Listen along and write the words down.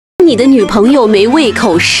你的女朋友没胃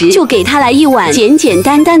口时，就给她来一碗简简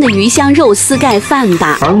单单的鱼香肉丝盖饭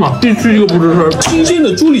吧。儿子妈，必须一个不吱声。新鲜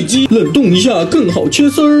的猪里脊，冷冻一下更好切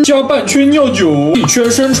丝儿。加半圈料酒，1圈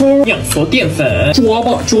生抽，2勺淀粉，抓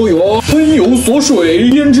把猪油，喷油锁水，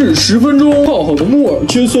腌制10分钟。泡好的木耳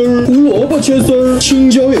切丝儿，胡萝卜切丝儿，青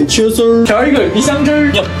椒也切丝儿。调一个鱼香汁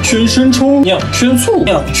儿，2圈生抽，2圈醋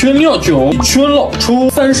，2圈料酒，1圈老抽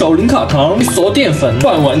，3勺零卡糖，1勺淀粉，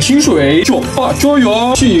半碗清水，9把猪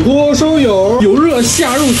油。起锅烧油，油热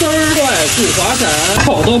下入丝儿，快速滑散，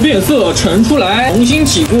炒到变色盛出来。重新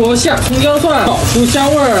起锅下葱姜蒜，炒出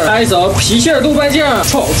香味儿。来一勺郫县豆瓣酱，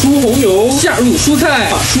炒出红油，下入蔬菜，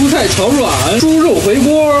把蔬菜炒软，猪肉回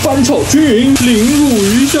锅，翻炒均匀，淋入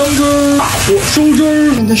鱼香汁儿，大火收汁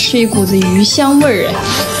儿。真的是一股子鱼香味儿哎，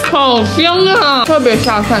好香啊，特别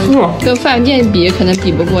下饭。跟饭店比可能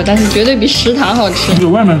比不过，但是绝对比食堂好吃。有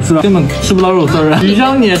外面吃根本吃不到肉丝儿，鱼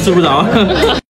香你也吃不着。